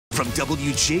From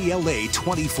WJLA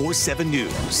 24/7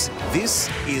 News,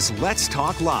 this is Let's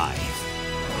Talk Live.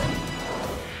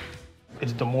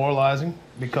 It's demoralizing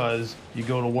because you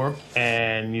go to work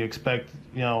and you expect,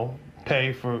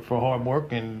 pay for hard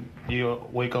work, and you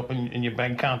wake up and your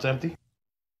bank account's empty.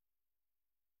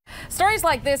 Stories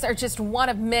like this are just one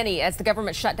of many as the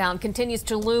government shutdown continues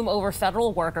to loom over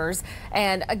federal workers.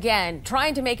 And again,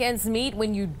 trying to make ends meet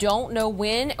when you don't know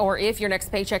when or if your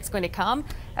next paycheck's going to come.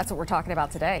 That's what we're talking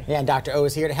about today. Yeah, and Dr. O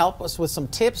is here to help us with some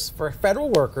tips for federal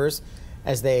workers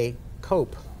as they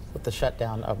cope with the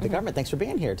shutdown of the government. Thanks for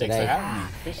being here today.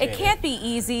 Thanks for having me. It can't be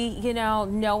easy,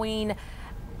 knowing.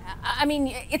 I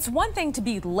mean, it's one thing to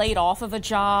be laid off of a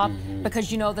job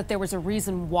because you know that there was a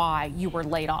reason why you were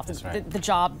laid off. That's right. The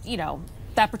job,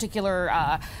 that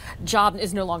particular job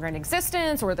is no longer in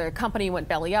existence, or the company went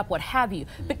belly up, what have you.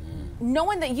 But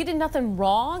knowing that you did nothing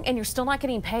wrong and you're still not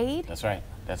getting paid. That's right.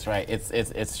 That's right.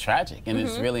 It's tragic, and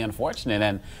it's really unfortunate.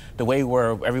 And the way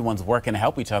everyone's working to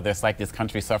help each other, it's like this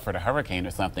country suffered a hurricane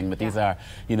or something. But these are,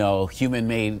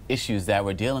 human-made issues that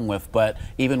we're dealing with. But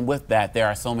even with that, there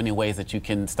are so many ways that you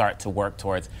can start to work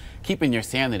towards keeping your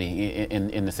sanity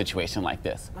in a situation like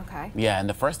this. Okay. Yeah, and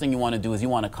the first thing you want to do is you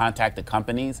want to contact the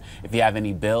companies if you have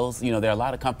any bills. There are a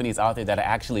lot of companies out there that are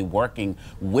actually working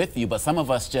with you, but some of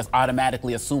us just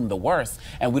automatically assume the worst,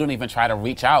 and we don't even try to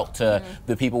reach out to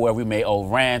the people where we may owe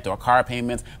rent or car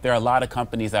payments. There are a lot of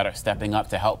companies that are stepping up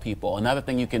to help people. Another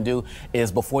thing you can do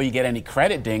is, before you get any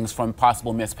credit dings from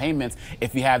possible missed payments,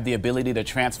 if you have the ability to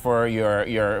transfer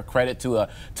your credit to a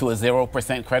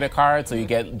 0% credit card, so you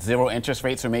get 0 interest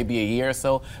rates for maybe a year or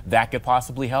so, that could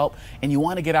possibly help. And you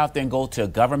want to get out there and go to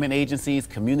government agencies,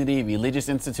 community, religious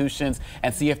institutions,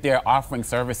 and see if they're offering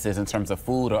services in terms of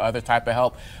food or other type of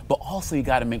help. But also, you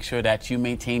got to make sure that you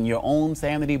maintain your own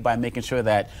sanity by making sure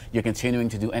that you're continuing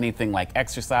to do anything like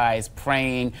exercise,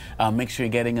 praying, make sure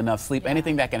you're getting enough sleep,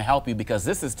 anything that can help you, because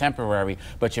this is temporary,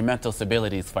 but your mental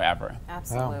stability is forever.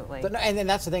 Absolutely. Wow. And then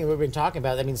that's the thing we've been talking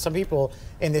about. I mean, some people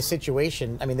in this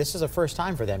situation, this is a first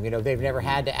time for them. They've never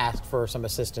had to ask for some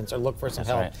assistance or look for some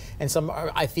help. Right. And some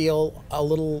are, I feel, a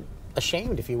little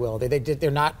ashamed, if you will.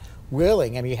 They're not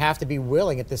willing. You have to be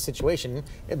willing at this situation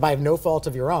by no fault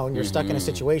of your own. You're stuck in a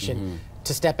situation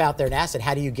to step out there and ask it.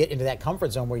 How do you get into that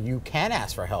comfort zone where you can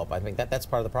ask for help? I think that's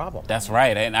part of the problem. That's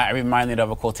right. And I reminded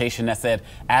of a quotation that said,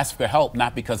 ask for help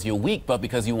not because you're weak, but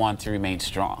because you want to remain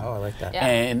strong. Oh, I like that. Yeah.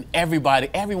 And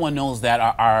everyone knows that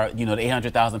the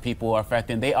 800,000 people who are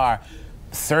affected, they are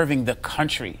serving the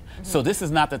country. So this is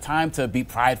not the time to be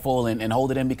prideful and hold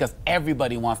it in, because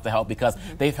everybody wants to help, because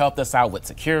they've helped us out with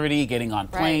security, getting on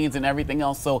planes and everything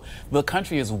else. So the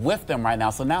country is with them right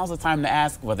now. So now's the time to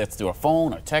ask, whether it's through a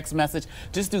phone or text message,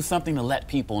 just do something to let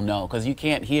people know, because you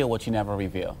can't heal what you never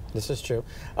reveal. This is true.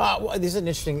 This is an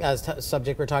interesting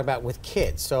subject we're talking about with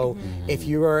kids. So if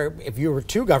you were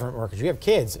two government workers, you have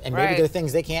kids, and maybe there are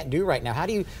things they can't do right now. How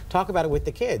do you talk about it with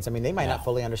the kids? They might not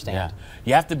fully understand. Yeah.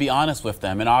 You have to be honest with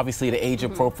them, and obviously the age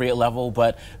appropriate level,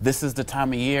 but this is the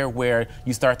time of year where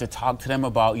you start to talk to them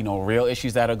about, real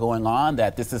issues that are going on,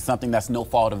 that this is something that's no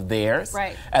fault of theirs,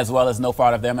 as well as no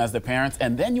fault of them as the parents.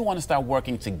 And then you want to start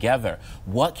working together.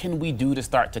 What can we do to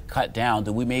start to cut down?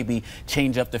 Do we maybe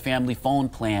change up the family phone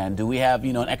plan? Do we have,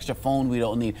 an extra phone we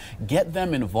don't need? Get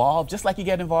them involved, just like you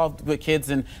get involved with kids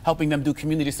and helping them do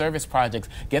community service projects.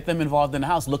 Get them involved in the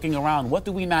house, looking around. What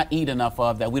do we not eat enough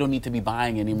of that we don't need to be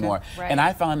buying anymore? And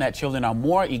I found that children are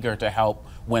more eager to help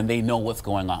when they know what's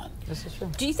going on. This is true.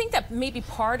 Do you think that maybe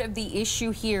part of the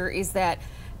issue here is that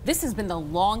this has been the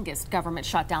longest government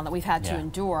shutdown that we've had to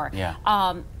endure?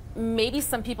 Maybe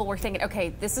some people were thinking, okay,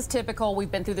 this is typical. We've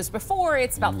been through this before.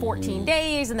 It's about 14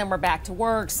 days, and then we're back to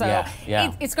work. So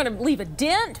it's going to leave a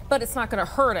dent, but it's not going to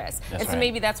hurt us. And so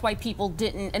maybe that's why people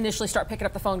didn't initially start picking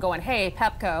up the phone going, hey,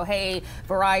 Pepco, hey,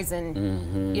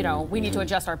 Verizon, we need to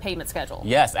adjust our payment schedule.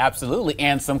 Yes, absolutely.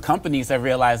 And some companies have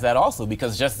realized that also,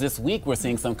 because just this week we're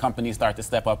seeing some companies start to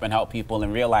step up and help people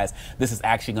and realize this is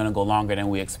actually going to go longer than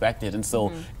we expected. And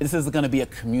so this is going to be a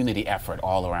community effort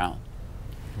all around.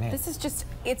 Man. This is just,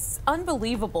 it's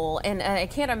unbelievable, and I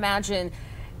can't imagine,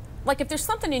 like, if there's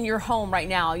something in your home right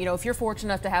now, if you're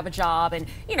fortunate enough to have a job and,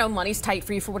 money's tight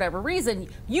for you for whatever reason,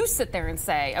 you sit there and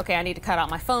say, okay, I need to cut out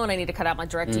my phone, I need to cut out my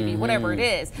DirecTV, whatever it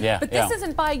is. But this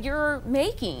isn't by your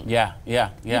making.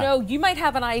 You might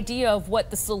have an idea of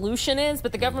what the solution is,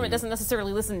 but the government doesn't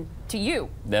necessarily listen to you.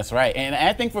 That's right. And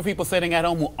I think for people sitting at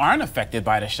home who aren't affected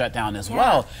by the shutdown as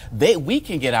well, we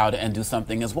can get out and do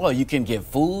something as well. You can give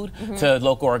food to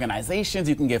local organizations,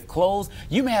 you can give clothes,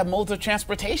 you may have modes of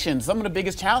transportation. Some of the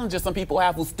biggest challenges challenges some people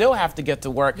have who still have to get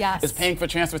to work is paying for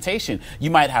transportation.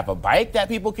 You might have a bike that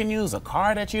people can use, a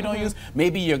car that you don't use.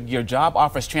 Maybe your job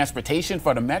offers transportation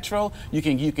for the metro. You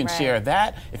can share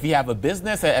that. If you have a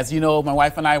business, as you know, my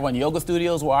wife and I run yoga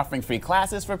studios. We're offering free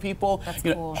classes for people. That's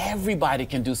you cool. know, everybody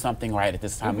can do something right at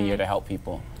this time of year to help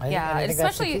people. Yeah,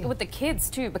 especially with the kids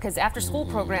too, because after school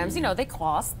programs, you know, they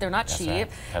cost. They're not cheap.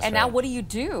 And now what do you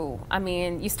do? I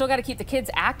mean, you still got to keep the kids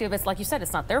active. It's like you said,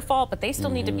 it's not their fault, but they still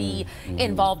need to be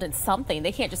involved in something.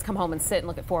 They can't just come home and sit and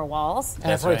look at four walls.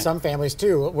 And I've heard some families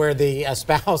too, where the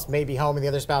spouse may be home and the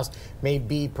other spouse may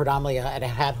be predominantly an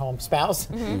at-home spouse,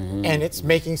 and it's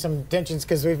making some tensions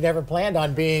because we've never planned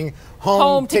on being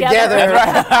home together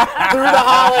through the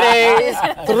holidays,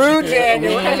 through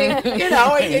January. You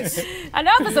know, it's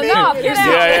enough is enough. Get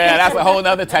out. Yeah, that's a whole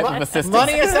other type of assistance.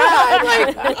 Money aside,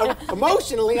 like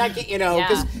emotionally, I can, you know,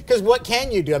 because what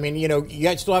can you do? I mean, you know,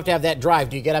 you still have to have that drive.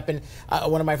 Do you get up and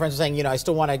one of my friends was saying, you know, I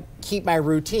still want to keep my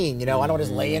routine. You know, I don't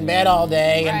just lay in bed all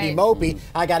day and be mopey.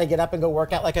 I got to get up and go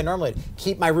work out like I normally would.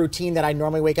 Keep my routine that I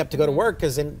normally wake up to go to work,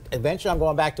 because then eventually I'm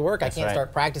going back to work. I can't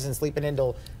start practicing sleeping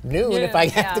until noon if I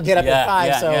have to get up at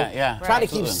 5. So try to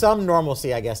keep some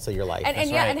normalcy, I guess, to your life. And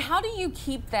and how do you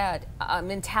keep that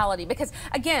mentality? Because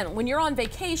again, when you're on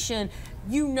vacation,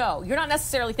 you know, you're not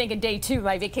necessarily thinking day 2,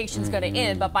 my vacation's going to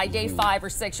end, but by day 5 or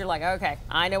 6, you're like, okay,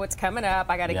 I know what's coming up.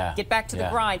 I got to get back to the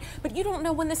grind. But you don't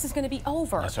know when this is going to be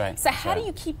over. That's right. So how do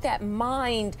you keep that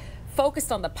mind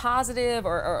focused on the positive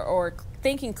or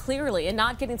thinking clearly and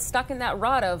not getting stuck in that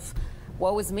rut of,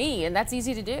 woe is me? And that's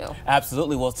easy to do.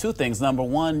 Absolutely. Well, 2 things. Number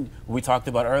 1, we talked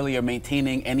about earlier,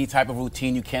 maintaining any type of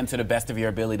routine you can to the best of your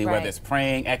ability, whether it's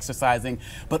praying, exercising,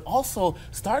 but also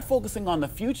start focusing on the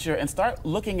future and start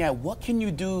looking at what can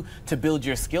you do to build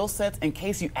your skill sets in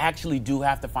case you actually do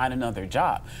have to find another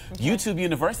job. YouTube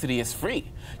University is free.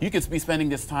 You could be spending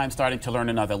this time starting to learn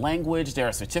another language. There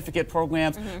are certificate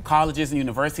programs. Colleges and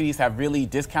universities have really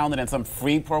discounted and some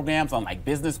free programs on like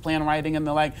business plan writing and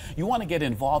the like. You want to get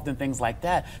involved in things like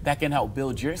that can help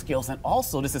build your skills. And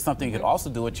also, this is something you could also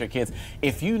do with your kids.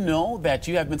 If you know that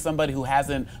you have been somebody who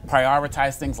hasn't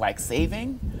prioritized things like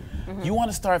saving, you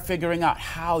want to start figuring out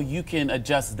how you can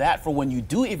adjust that for when you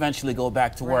do eventually go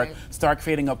back to work. Start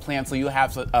creating a plan so you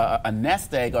have a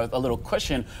nest egg or a little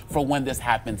cushion for when this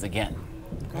happens again.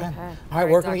 All right,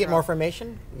 where can we get more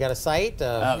information? You got a site?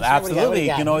 Absolutely.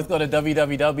 You can always go to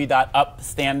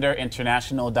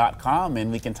www.upstanderinternational.com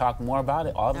and we can talk more about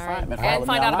it all the time. And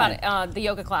find out about the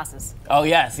yoga classes. Oh,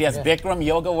 yes.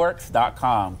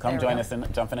 BikramYogaWorks.com. Come join us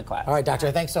and jump in a class. All right, Doctor,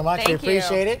 thanks so much. We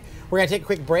appreciate it. We're going to take a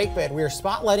quick break, but we're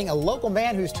spotlighting a local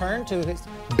man who's turned to his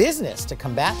business to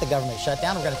combat the government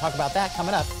shutdown. We're going to talk about that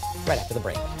coming up right after the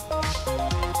break.